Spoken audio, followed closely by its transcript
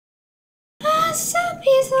so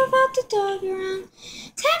peaceful about the dog around.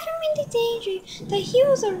 Tapping me the daydream that he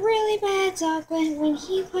was a really bad dog when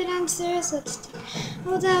he put on Sarah's lipstick.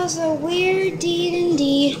 Oh, that was a weird deed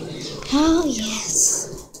indeed. Oh,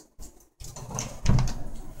 yes.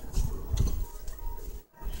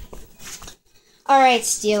 Alright,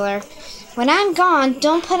 Steeler. When I'm gone,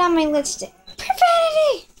 don't put on my lipstick.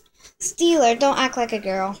 Profanity! Steeler, don't act like a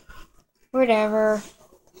girl. Whatever.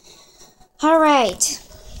 Alright.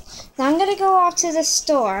 Now I'm gonna go off to the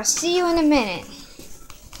store. I'll see you in a minute.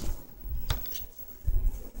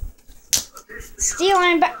 Steeler,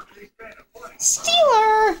 I'm back.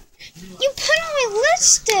 Steeler! You put on my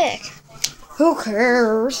lipstick! Who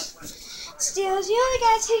cares? Steelers, you only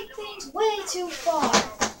gotta take things way too far.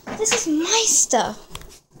 This is my stuff.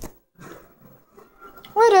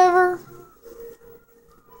 Whatever.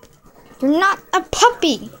 You're not a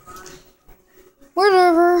puppy.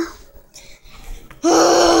 Whatever.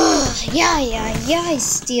 Yeah,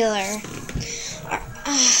 Steeler.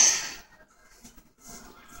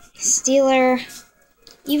 Steeler,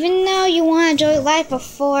 even though you want to enjoy life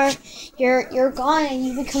before you're gone and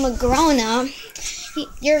you become a grown-up,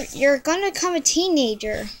 you're gonna become a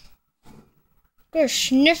teenager. Go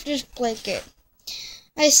sniff this blanket.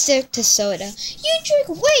 I stick to soda. You drink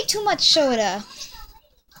way too much soda.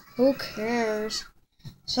 Who cares?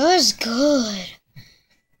 Soda's good.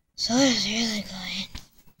 Soda's really good.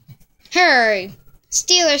 Hurry!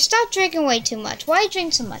 Steeler, stop drinking way too much. Why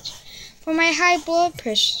drink so much? For my high blood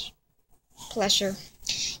pressure.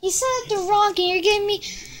 You said it the wrong and you're giving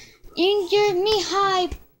me high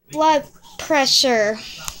blood pressure.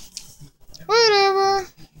 Whatever.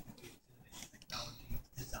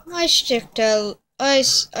 I stick to I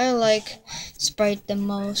like Sprite the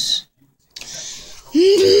most.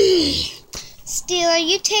 Steeler,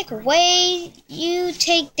 you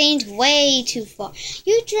take things way too far.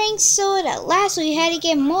 You drank soda. Last week you had to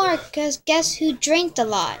get more because guess who drank a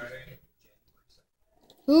lot?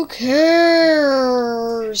 Who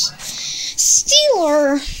cares?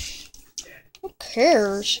 Steeler! Who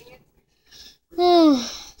cares? I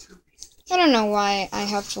don't know why I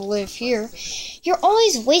have to live here. You're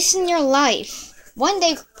always wasting your life. One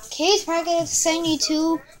day, Kay's probably going to send you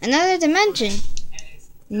to another dimension.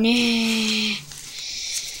 Nah.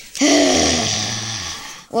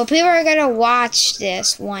 Well, people are going to watch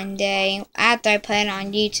this one day after I put it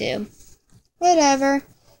on YouTube. Whatever.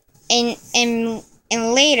 And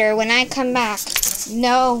later, when I come back,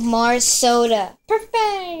 no more soda.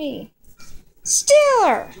 Profanity.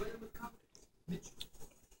 Steeler.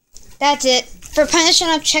 That's it. For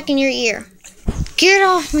punishment of checking your ear. Get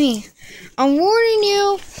off me. I'm warning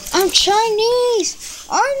you. I'm Chinese.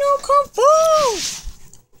 I know Kung Fu.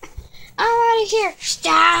 I'm out of here.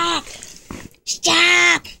 Stop.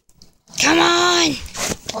 Stop. Come on.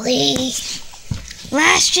 Please.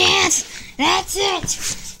 Last chance. That's it.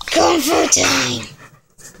 Kung Fu time.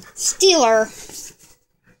 Steeler.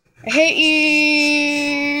 I hate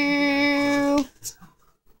you.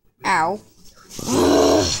 Ow.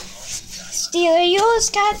 Steeler, you always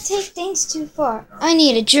gotta take things too far. I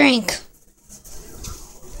need a drink.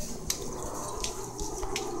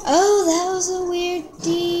 Oh, that was a weird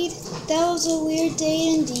deed. That was a weird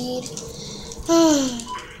day indeed.